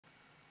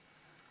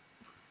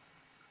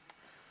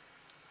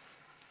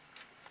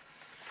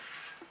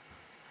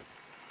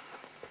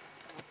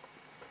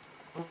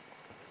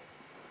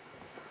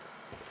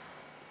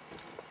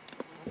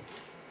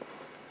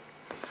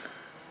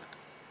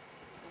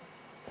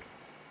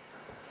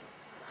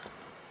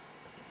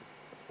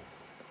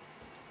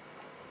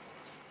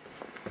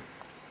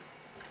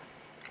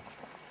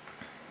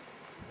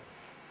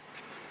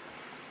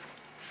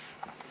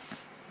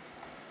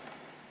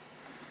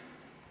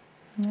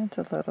That's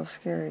a little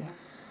scary.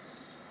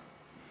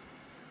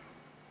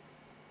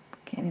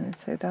 Can't even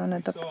sit down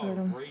at the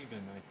bottom.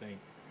 Raven, I think.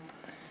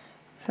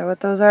 Is that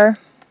what those are?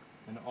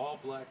 An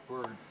all-black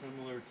bird,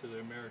 similar to the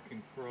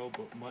American crow,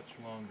 but much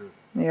longer.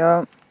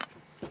 Yep.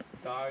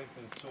 Dives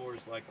and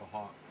soars like a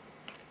hawk.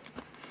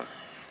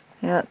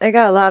 Yeah, they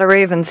got a lot of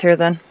ravens here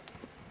then.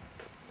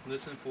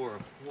 Listen for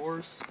a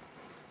hoarse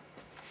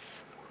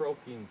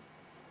croaking.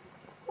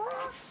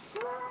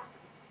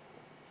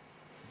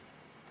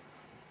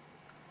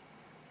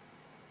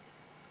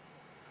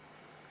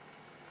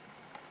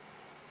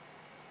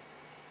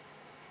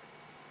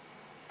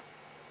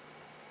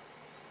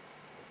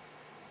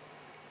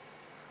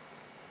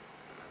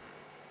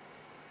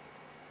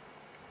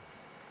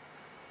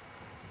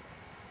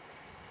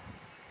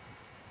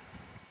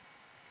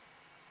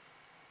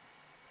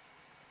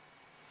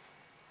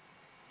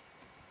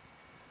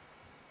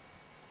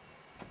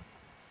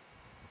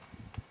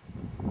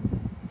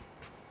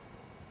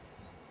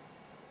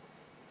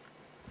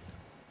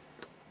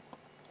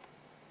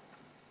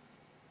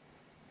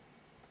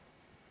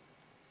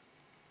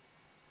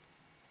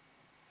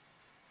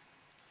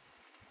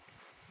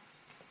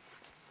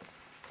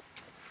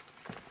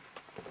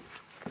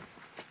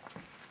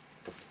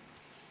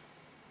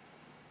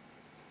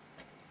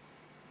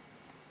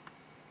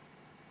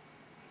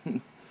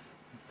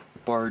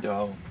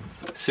 Bardo.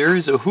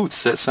 Series of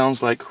hoots that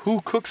sounds like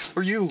who cooks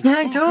for you?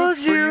 I Who told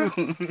cooks you.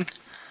 For you?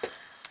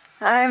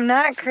 I'm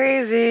not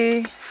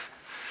crazy.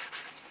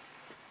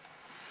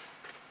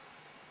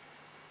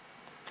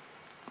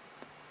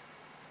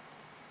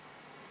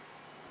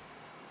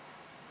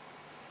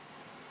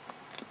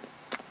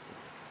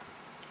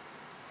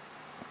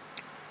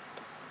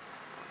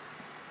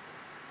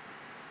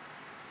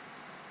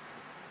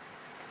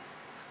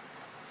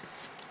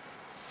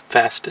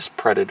 Fastest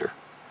predator.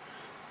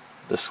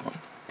 This one.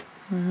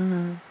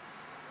 Mm-hmm.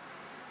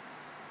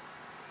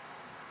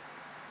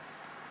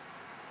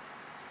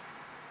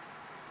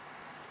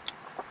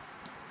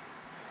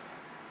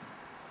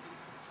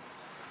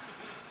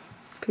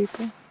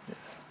 People. Yeah.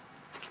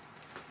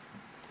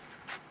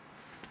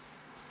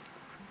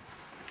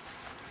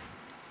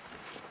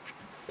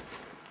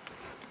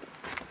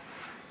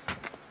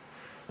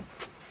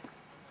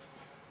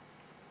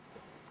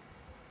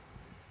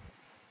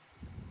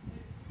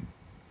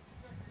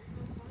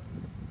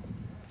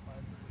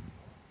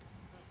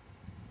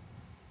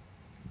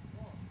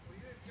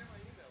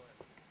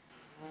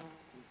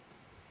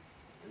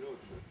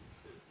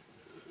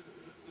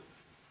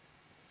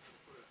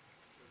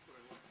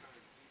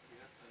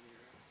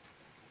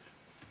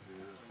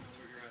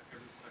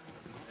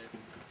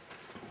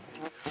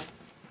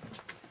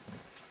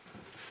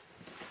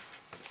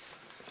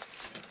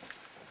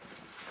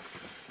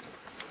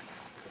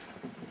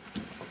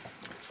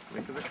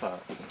 Look at the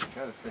clouds.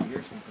 God, it's been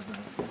years since I've been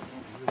up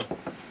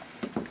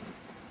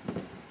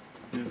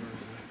here.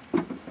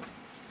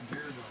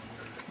 Deer down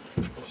there,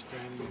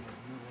 standing in the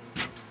middle of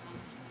the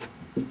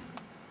road.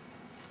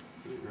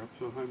 You're up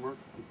so high, Mark.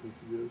 You can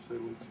see the other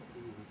side was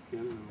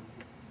Canada.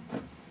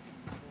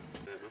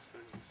 Yeah, no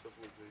signs of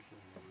civilization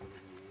other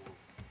than the wall.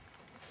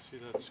 See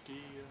that ski,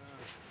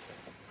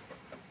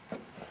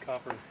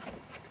 Copper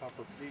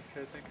Peak, I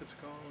think it's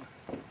called.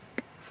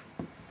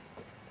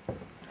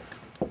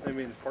 I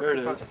mean, There it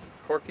is.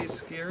 Porky's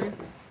ski area?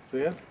 See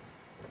it?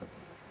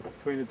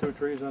 Between the two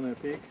trees on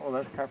that peak? Oh,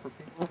 that's Copper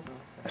Peak?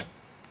 Okay.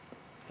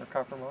 Or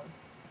Copper Mountain?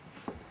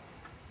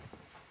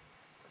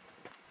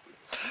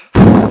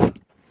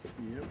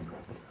 Yep.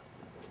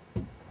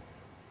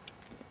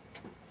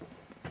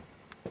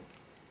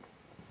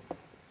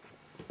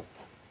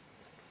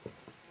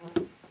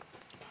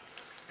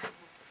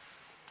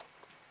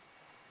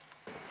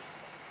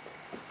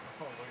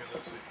 Oh, look at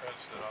this, they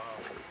fenced it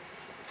off.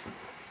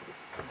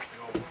 You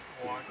know,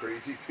 walk.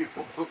 Crazy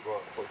people don't go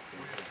out We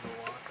used to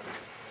walk on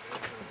it.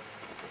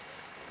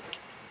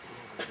 It's a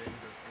little bit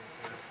dangerous right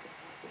there.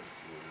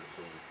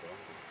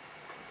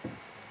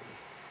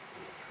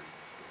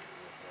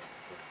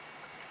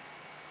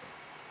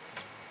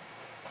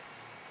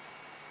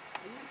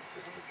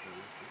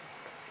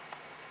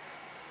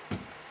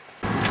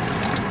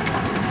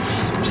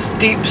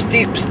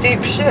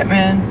 Steep shit,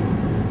 man.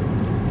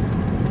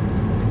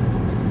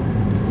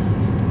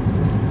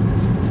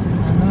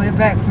 On the way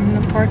back from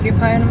the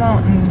Porcupine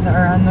Mountains,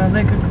 or on the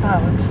Lake of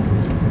Clouds.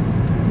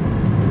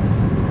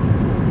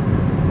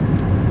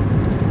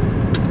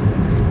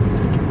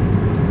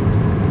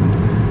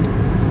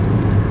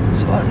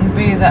 This wouldn't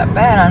be that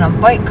bad on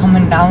a bike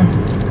coming down.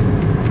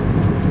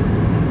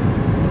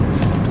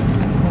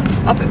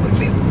 Up it would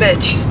be a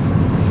bitch.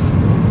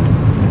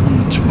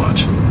 Not too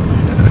much.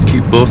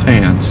 Keep both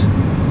hands.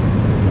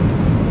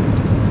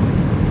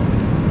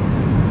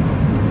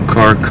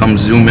 Car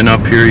comes zooming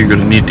up here, you're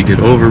gonna need to get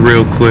over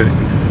real quick.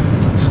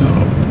 So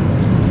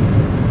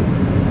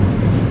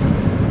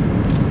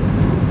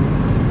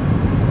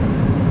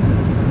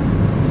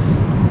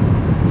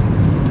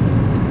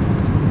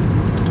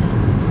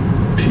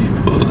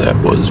people, that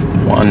was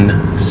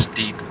one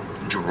steep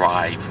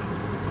drive.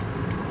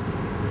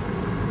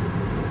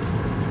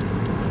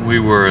 We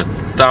were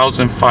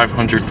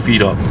 1,500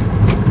 feet up.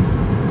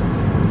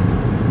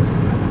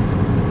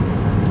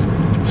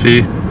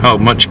 See how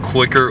much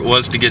quicker it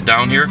was to get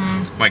down here?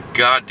 My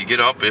God, to get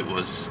up it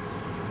was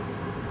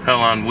hell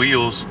on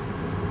wheels.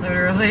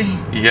 Literally.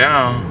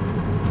 Yeah.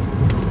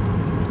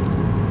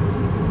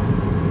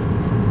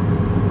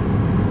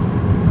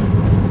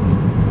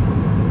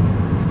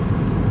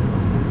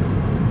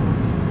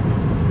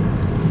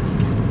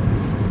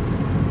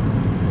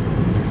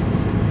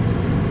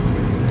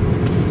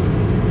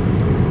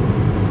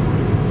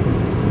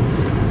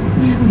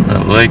 Leaving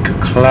the Lake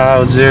of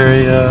Clouds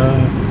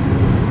area.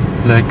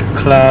 Lake of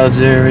Clouds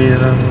area.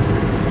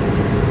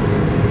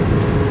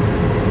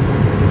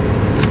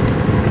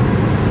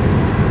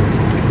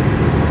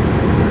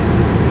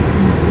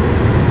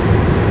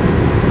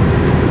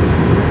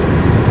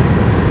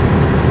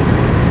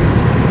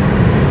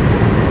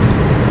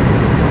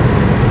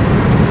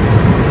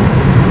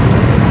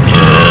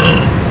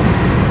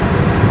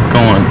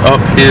 Going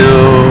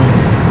uphill,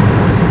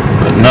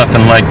 but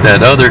nothing like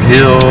that other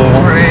hill.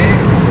 Right.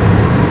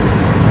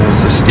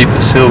 It's the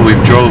steepest hill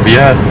we've drove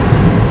yet.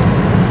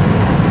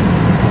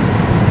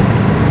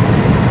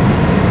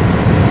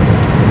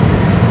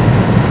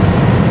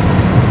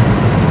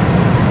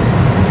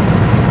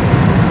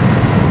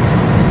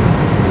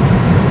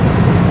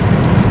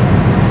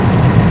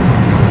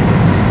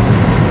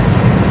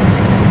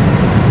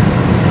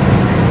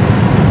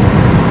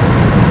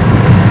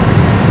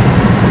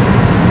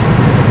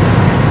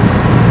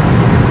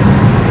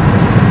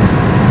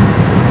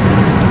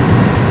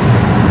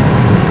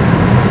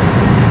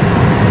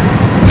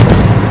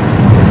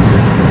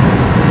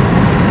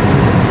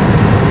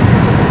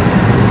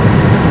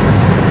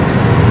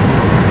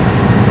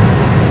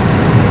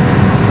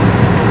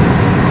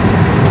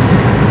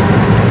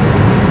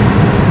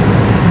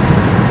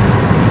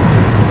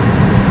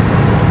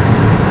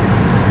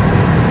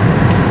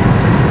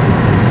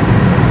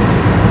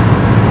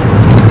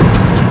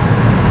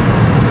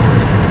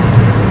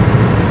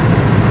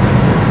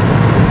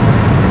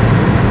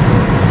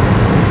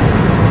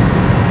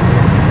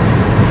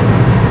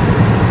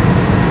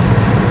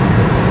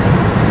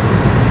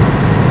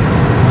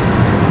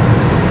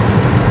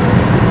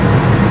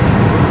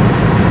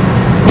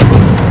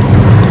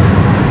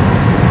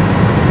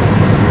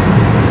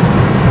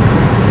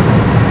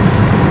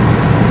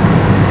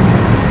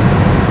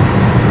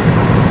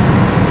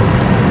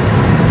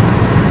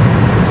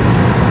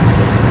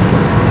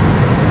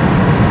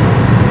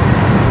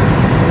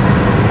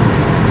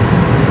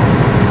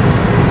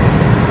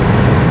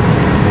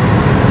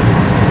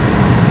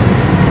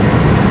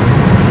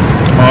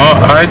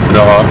 I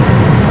thought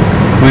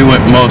we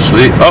went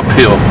mostly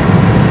uphill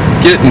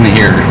getting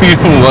here.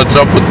 What's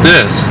up with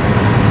this?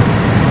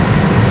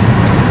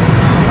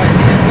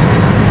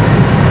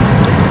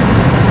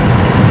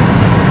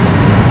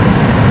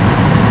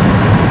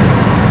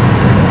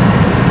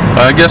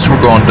 I guess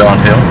we're going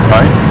downhill,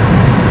 right?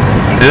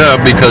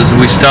 Yeah, because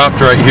we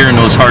stopped right here and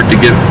it was hard to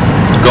get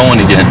going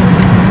again.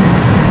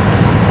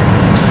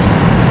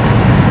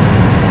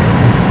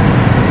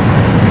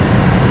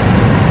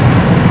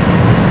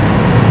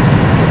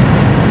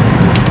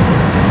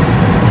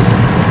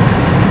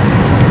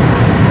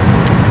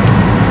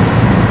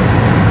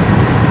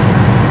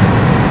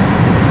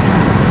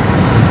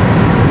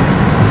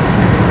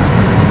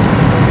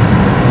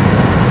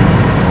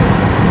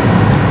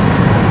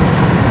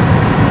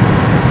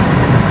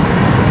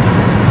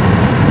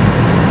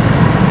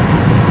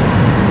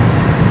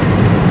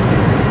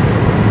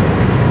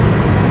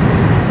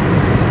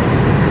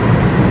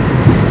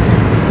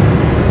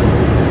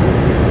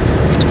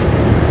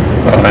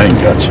 I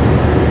ain't got you.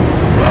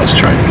 I was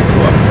trying to get the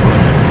water, but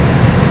it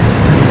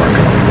didn't work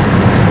out.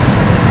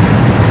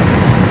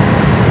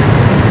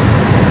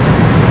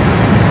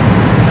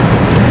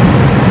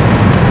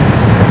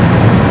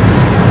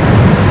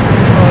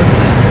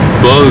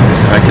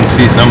 Bugs. I can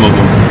see some of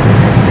them.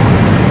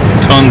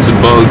 Tons of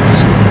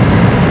bugs.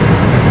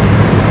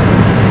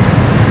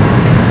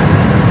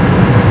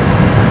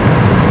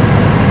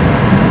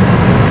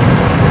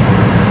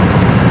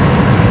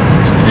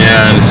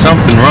 Yeah, and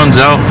something runs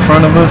out in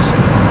front of us.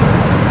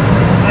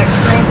 That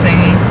crow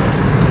thingy.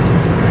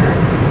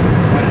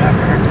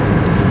 Whatever.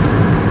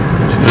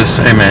 I was gonna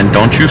say, man,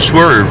 don't you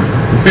swerve.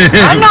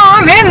 I know,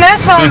 I'm in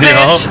this son of a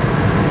bitch.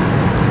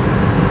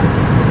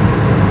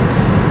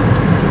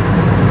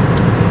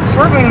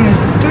 Swerving is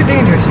too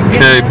dangerous. You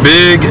get Okay, this?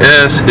 big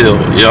ass hill.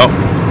 Yep.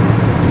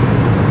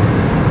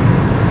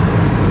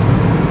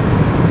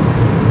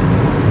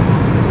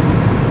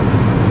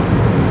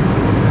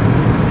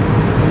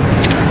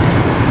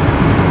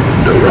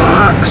 The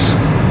rocks.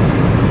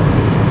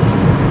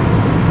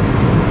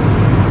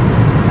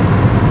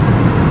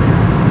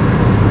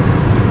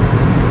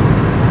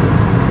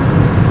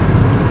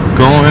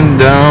 Going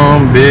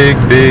down big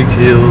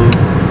hill.